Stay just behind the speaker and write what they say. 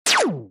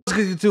What's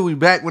good, YouTube? We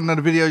back with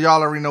another video.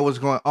 Y'all already know what's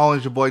going on.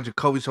 It's your boy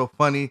Jacoby, so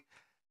funny.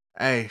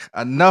 Hey,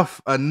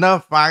 enough.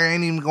 I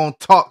ain't even gonna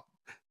talk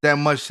that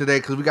much today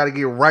because we got to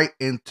get right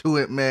into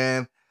it,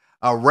 man.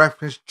 A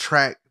reference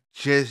track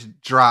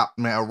just dropped,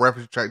 man. A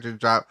reference track just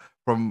dropped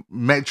from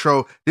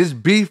Metro. This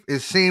beef, it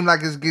seemed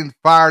like it's getting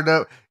fired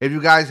up. If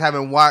you guys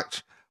haven't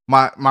watched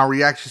my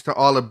reactions to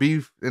all the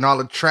beef and all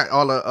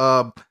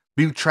the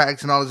beef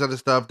tracks and all this other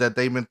stuff that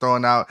they've been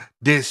throwing out,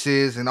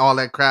 disses and all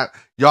that crap,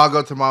 y'all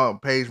go to my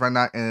page right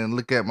now and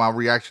look at my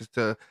reactions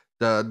to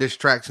the diss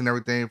tracks and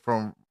everything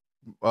from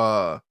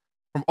all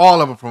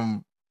of them,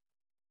 from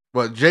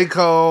J.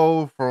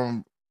 Cole,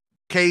 from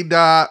K.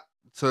 Dot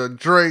to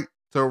Drake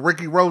to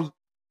Ricky Rose.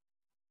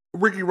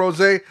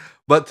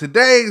 But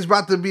today is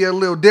about to be a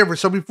little different.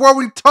 So before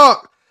we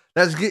talk,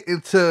 let's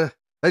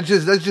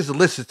just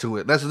listen to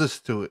it. Let's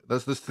listen to it.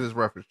 Let's listen to this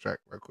reference track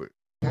real quick.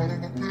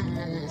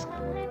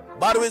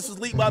 By the way, this was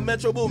leaked by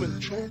Metro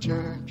Boomin.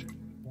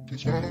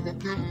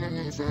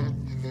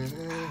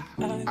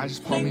 I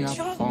just pulled me off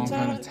the phone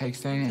trying to take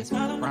stands.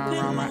 Round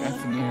around my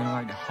afternoon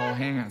like the whole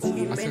hands.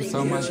 I said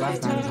so much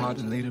last night it's hard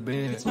to leave the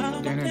bed.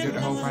 Then I did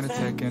the whole find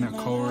tech in a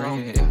cold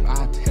red. If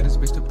I tell this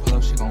bitch to pull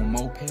up, she gon'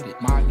 moped it.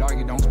 My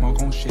doggy don't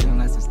smoke on shit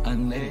unless it's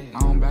unleaded. I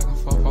don't back and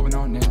forth over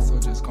no net, so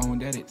just gon'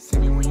 dead it. See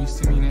me when you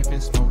see me, and if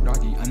it's smoke,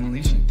 doggy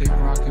unleash it. Thick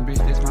rockin' bitch,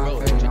 this my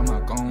face, I'm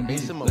a gon'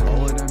 beat it. Look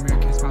over the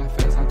mirror, kiss my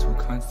face, I'm too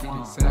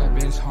conceited. Send that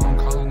bitch home,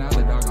 call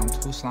another dog, I'm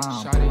too slime.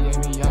 Shawty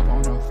gave me up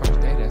on the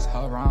first day, that's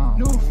her round.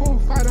 New fool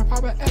fighter,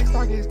 pop an X,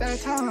 dog, it's that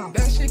time.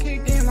 That shit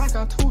kicked in like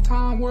a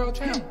two-time world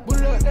champ.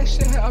 Boot up, that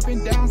shit up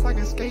and down like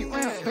a skate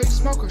ramp. Big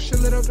smoker, shit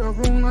lit up the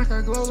room like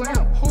a glow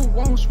lamp. Who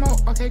won't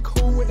smoke? Okay,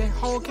 cool with that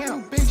whole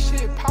camp. Big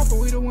shit poppin',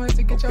 we the ones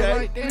that get your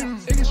right down.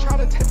 Niggas try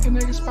to take a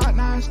nigga spot,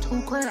 now it's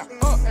too cramped.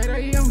 Up 8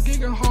 AM,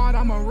 gigging hard,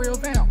 I'm a real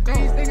vamp. These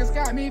niggas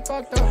got me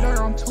fucked up,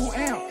 there, I'm too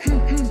amp.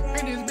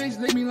 Big this bitch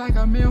leave me like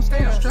a meal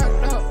stamp.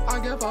 Strapped up, I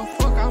give a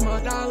fuck, I'm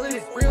a dollar.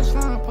 Real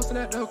slime, posted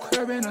at the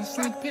crib in a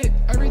sink pit.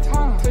 Every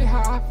time, tell you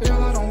how I feel,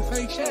 I don't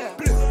fake shit.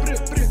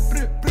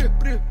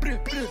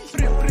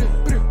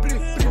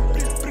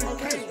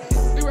 Okay,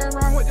 we ride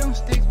around with them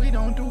sticks, we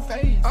don't do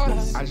fades.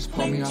 I just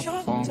pulled me off the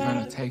phone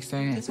trying to take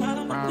stands.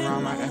 Round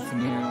around my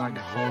afternoon like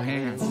the whole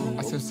hands.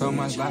 I said so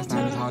much last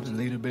night it's hard to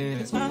leave the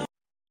bed.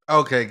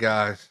 Okay,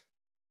 guys,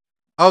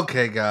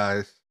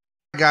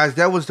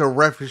 that was the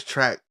reference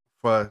track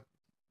for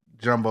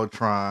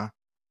Jumbotron.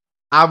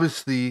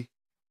 Obviously,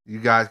 you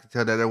guys can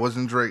tell that it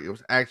wasn't Drake. It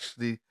was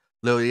actually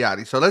Lil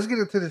Yachty. So let's get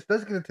into this.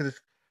 Let's get into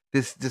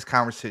this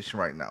conversation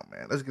right now,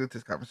 man. Let's get into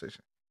this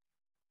conversation.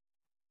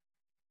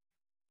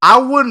 I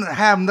wouldn't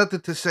have nothing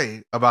to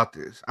say about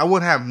this. I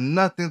wouldn't have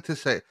nothing to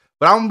say.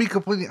 But I'm gonna be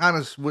completely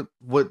honest with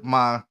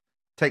my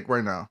take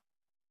right now.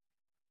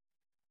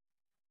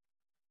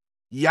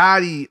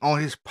 Yachty on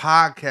his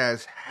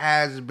podcast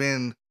has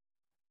been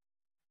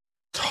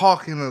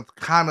talking a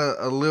kind of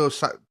a little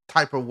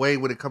type of way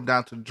when it come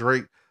down to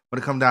Drake,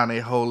 when it come down to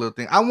a whole little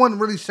thing. I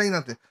wouldn't really say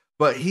nothing,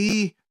 but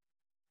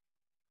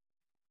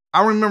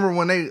I remember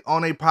when they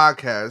on a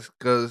podcast,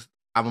 because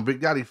I'm a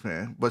big Yachty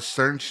fan, but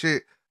certain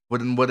shit,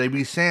 when they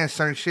be saying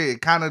certain shit,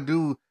 it kind of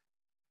do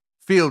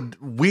feel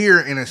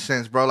weird in a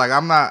sense, bro. Like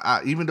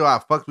even though I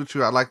fucked with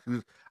you, I'm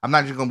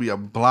not just gonna be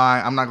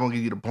I'm not gonna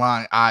give you the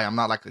blind eye. I'm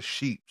not like a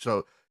sheep.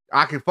 So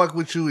I can fuck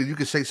with you and you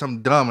can say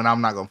something dumb and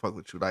I'm not gonna fuck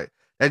with you. Like,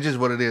 that's just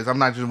what it is. I'm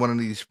not just one of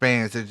these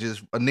fans that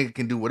just a nigga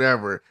can do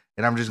whatever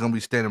and I'm just gonna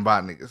be standing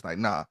by niggas. Like,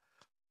 nah.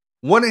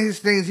 One of his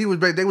things, they was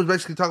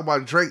basically talking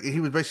about Drake, and he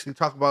was basically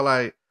talking about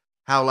like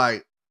how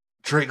like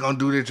Drake gonna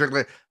do this,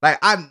 Drake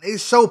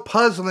it's so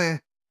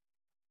puzzling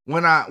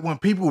when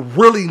people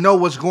really know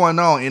what's going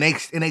on and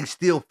they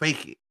still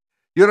fake it.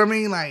 You know what I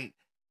mean?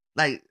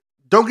 Like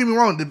don't get me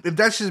wrong, if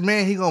that's his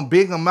man, he gonna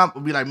big him up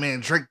and be like,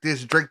 man, Drake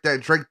this, Drake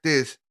that, Drake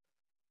this.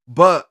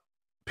 But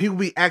people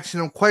be asking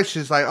them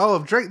questions like, oh,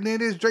 if Drake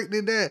did this, Drake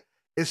did that.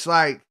 It's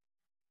like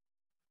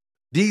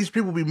these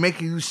people be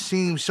making you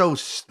feel so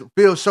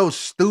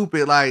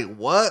stupid. Like,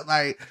 what?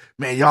 Like,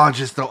 man, y'all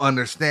just don't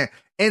understand.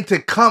 And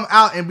to come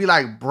out and be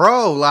like,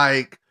 bro,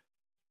 like,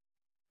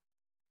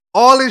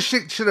 all this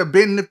shit should have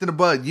been nipped in the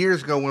bud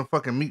years ago when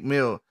fucking Meek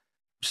Mill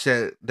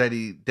said that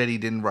he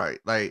didn't write.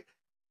 Like,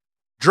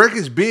 Drake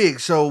is big,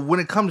 so when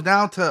it comes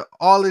down to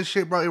all this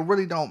shit, bro, it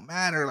really don't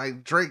matter.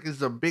 Like, Drake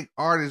is a big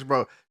artist,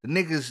 bro. The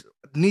niggas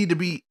need to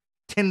be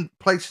 10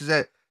 places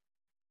at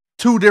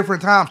 10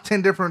 different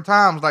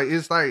times. Like,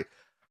 it's like,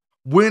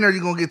 when are you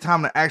gonna get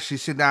time to actually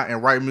sit down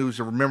and write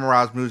music, or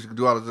memorize music, and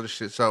do all this other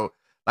shit? So,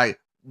 like,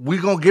 we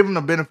gonna give them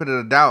the benefit of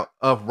the doubt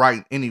of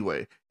writing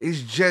anyway. It's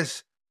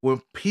just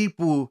when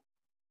people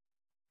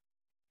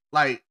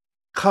like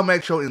come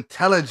at your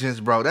intelligence,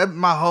 bro. That's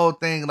my whole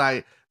thing.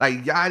 Like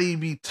Yachty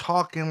be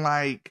talking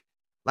like,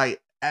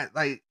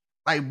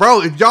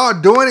 bro, if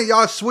y'all doing it,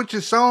 y'all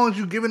switching songs,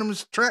 you giving them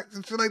tracks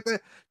and shit like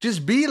that,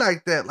 just be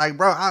like that. Like,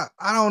 bro, I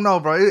don't know,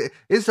 bro.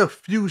 It's a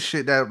few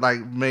shit that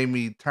like made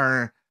me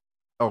turn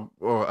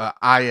or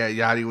eye at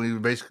Yachty when he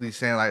was basically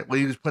saying like, when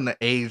he was putting the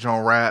age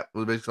on rap, it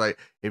was basically like,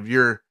 if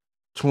you're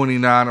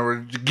 29 or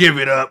give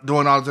it up,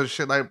 doing all this other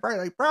shit. Like,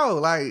 bro,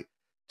 like,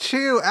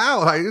 chill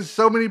out. Like, there's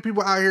so many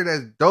people out here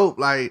that's dope.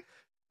 Like,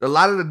 a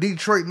lot of the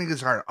Detroit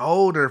niggas are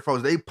older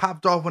folks. They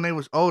popped off when they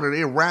was older.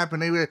 They rapping.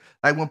 They were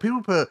like, when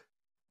people put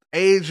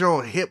age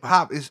on hip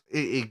hop,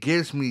 it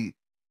gives me,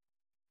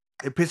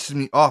 it pisses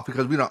me off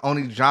because we the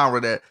only genre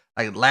that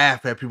like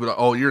laugh at people like,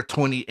 oh, you're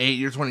 28,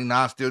 you're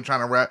 29, still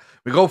trying to rap.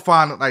 We go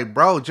find like,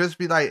 bro, just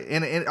be like,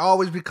 and it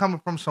always be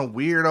coming from some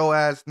weirdo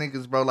ass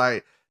niggas, bro.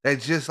 Like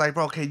that just like,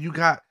 bro, okay, you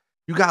got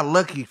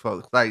lucky,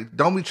 folks. Like,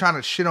 don't be trying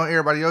to shit on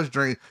everybody else's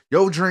dreams.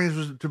 Your dreams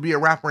was to be a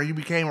rapper and you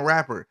became a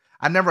rapper.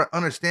 I never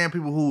understand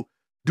people who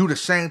do the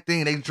same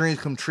thing, they dreams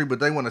come true, but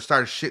they want to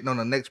start shitting on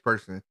the next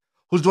person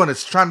who's doing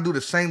this, trying to do the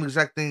same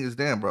exact thing as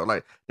them, bro.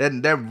 Like that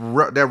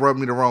rubbed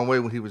me the wrong way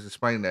when he was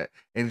explaining that,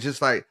 and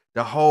just like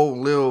the whole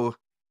little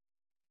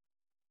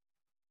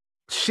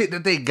shit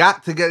that they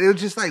got together, it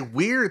was just like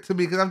weird to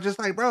me because I'm just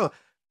like, bro,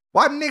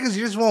 why niggas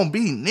just won't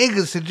be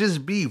niggas to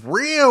just be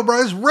real,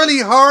 bro? It's really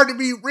hard to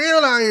be real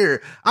out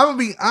here. I'm gonna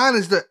be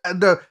honest,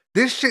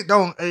 this shit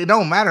don't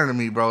matter to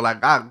me, bro.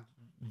 Like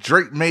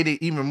Drake made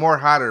it even more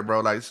hotter, bro.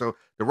 Like, so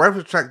the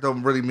reference track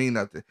don't really mean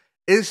nothing.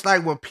 It's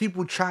like when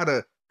people try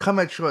to come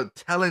at your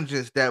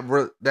intelligence that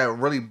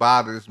really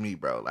bothers me,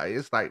 bro. Like,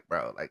 it's like,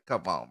 bro, like,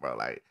 come on, bro.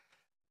 Like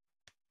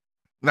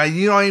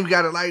you don't even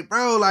gotta, like,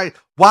 bro, like,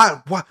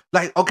 why,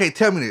 like, okay,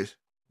 tell me this.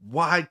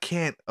 Why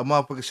can't a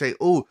motherfucker say,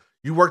 oh,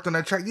 you worked on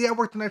that track? Yeah, I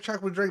worked on that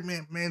track with Drake,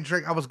 man,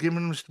 Drake, I was giving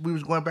him, we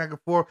was going back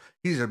and forth.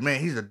 He's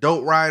a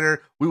dope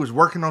writer. We was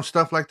working on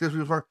stuff like this.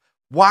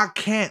 Why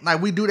can't,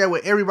 like, we do that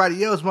with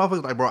everybody else?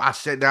 Motherfuckers like, bro, I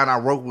sat down, I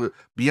wrote with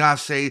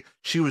Beyonce.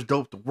 She was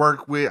dope to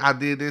work with. I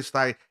did this.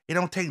 Like, it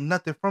don't take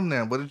nothing from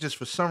them. But it's just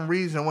for some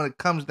reason when it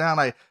comes down,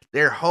 like,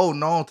 they're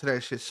holding on to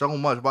that shit so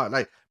much. But,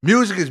 like,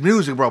 music is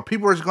music, bro.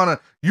 People are just gonna,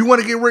 you want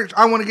to get rich,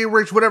 I want to get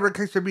rich, whatever the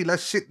case may be.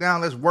 Let's sit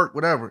down, let's work,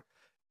 whatever.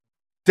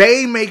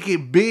 They make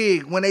it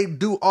big when they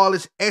do all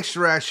this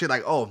extra ass shit.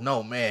 Like, oh,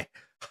 no, man.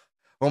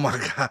 Oh,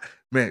 my God.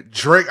 Man,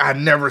 Drake, I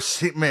never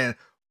see, man.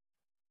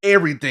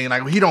 Everything,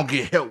 like, he don't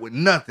get help with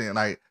nothing.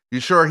 Like,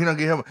 you sure he don't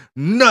get help with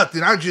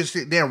nothing? I just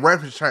sit there and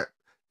reference track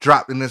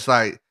dropped, and it's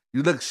like,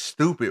 you look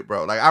stupid,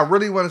 bro. Like, I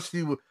really want to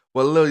see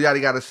what Lil Yachty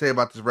got to say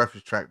about this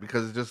reference track,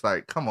 because it's just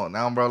like, come on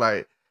now, bro.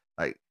 Like,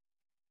 bro,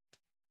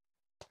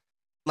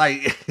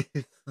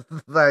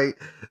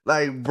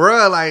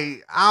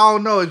 like, I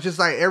don't know. It's just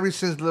like ever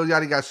since Lil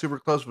Yachty got super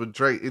close with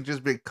Drake, it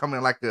just been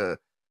coming like a,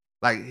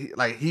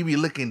 like he be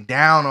looking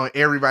down on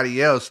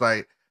everybody else,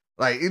 like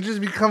it just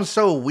becomes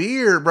so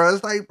weird, bro.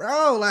 It's like,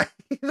 bro, like,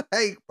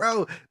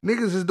 bro,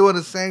 niggas is doing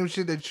the same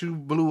shit that you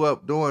blew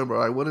up doing, bro.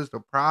 Like, what is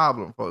the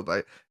problem, folks?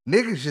 Like,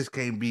 niggas just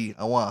can't be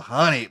a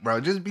 100,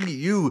 bro. Just be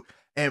you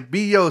and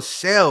be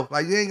yourself.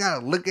 Like, you ain't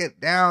gotta look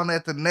down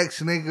at the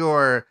next nigga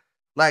or,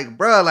 like,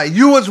 bro, like,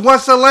 you was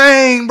once a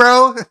lame,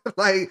 bro.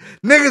 Like,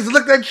 niggas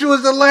looked at you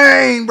as a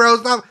lame, bro.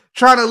 Stop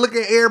trying to look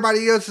at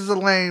everybody else as a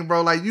lame,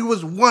 bro. Like, you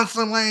was once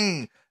a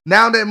lame.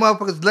 Now that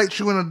motherfuckers let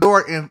you in the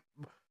door and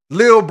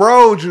Lil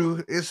bro'd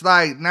you, it's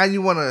like, now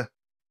you want to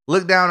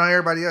look down on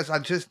everybody else. I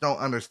just don't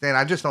understand.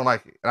 I just don't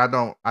like it. And I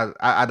don't like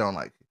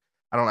it.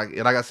 I don't like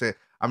it. Like I said,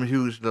 I'm a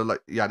huge Lil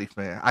Yachty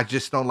fan. I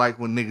just don't like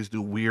when niggas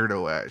do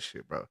weirdo ass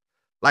shit, bro.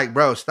 Like,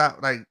 bro,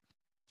 stop. Like,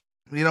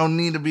 you don't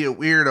need to be a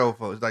weirdo,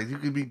 folks. Like, you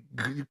can be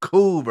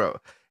cool, bro.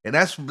 And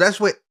that's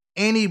what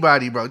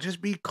anybody, bro.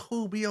 Just be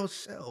cool. Be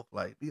yourself.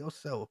 Like, be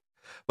yourself.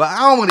 But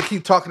I don't want to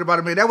keep talking about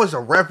it, man. That was a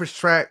reference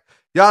track.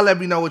 Y'all let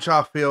me know what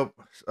y'all feel,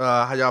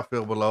 how y'all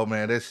feel below,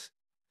 man. It's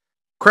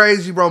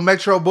crazy, bro.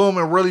 Metro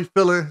Boomin really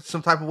feeling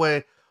some type of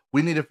way.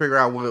 We need to figure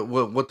out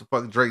what the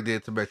fuck Drake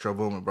did to Metro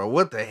Boomin, bro.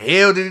 What the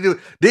hell did he do?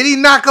 Did he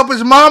knock up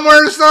his mama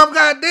or something?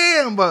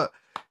 Goddamn. But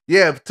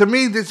yeah, to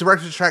me, this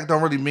reference track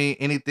don't really mean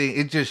anything.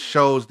 It just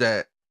shows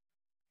that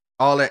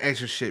all that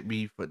extra shit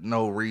be for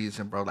no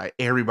reason, bro. Like,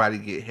 everybody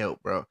get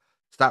help, bro.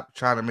 Stop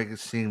trying to make it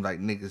seem like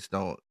niggas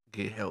don't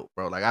get help,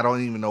 bro. Like, I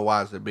don't even know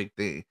why it's a big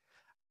thing.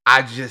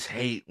 I just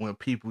hate when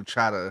people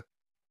try to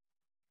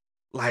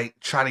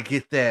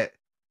get that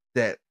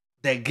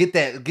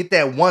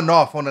one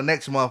off on the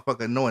next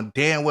motherfucker, knowing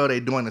damn well they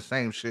doing the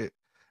same shit.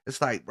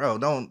 It's like, bro,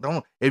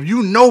 don't. If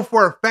you know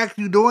for a fact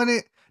you doing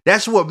it,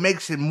 that's what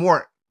makes it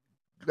more,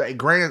 like,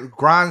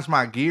 grinds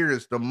my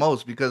gears the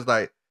most, because,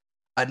 like,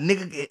 a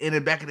nigga in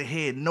the back of the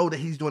head know that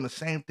he's doing the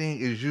same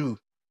thing as you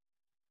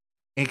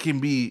and can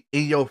be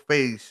in your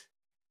face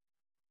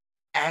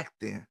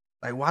acting.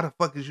 Like, why the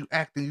fuck is you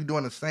acting? You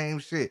doing the same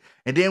shit.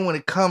 And then when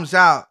it comes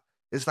out,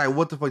 it's like,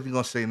 what the fuck you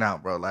gonna say now,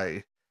 bro?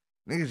 Like,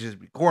 niggas just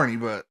be corny,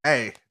 but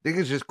hey,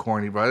 niggas just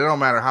corny, bro. It don't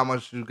matter how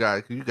much you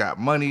got. You got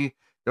money, you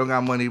don't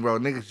got money, bro.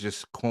 Niggas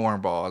just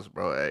cornballs,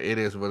 bro. It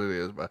is what it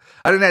is, bro.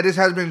 Other than that, this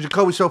has been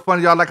Jacoby So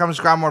Funny. Y'all like, comment,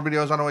 subscribe, more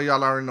videos. I know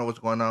y'all already know what's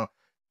going on.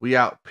 We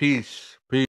out. Peace.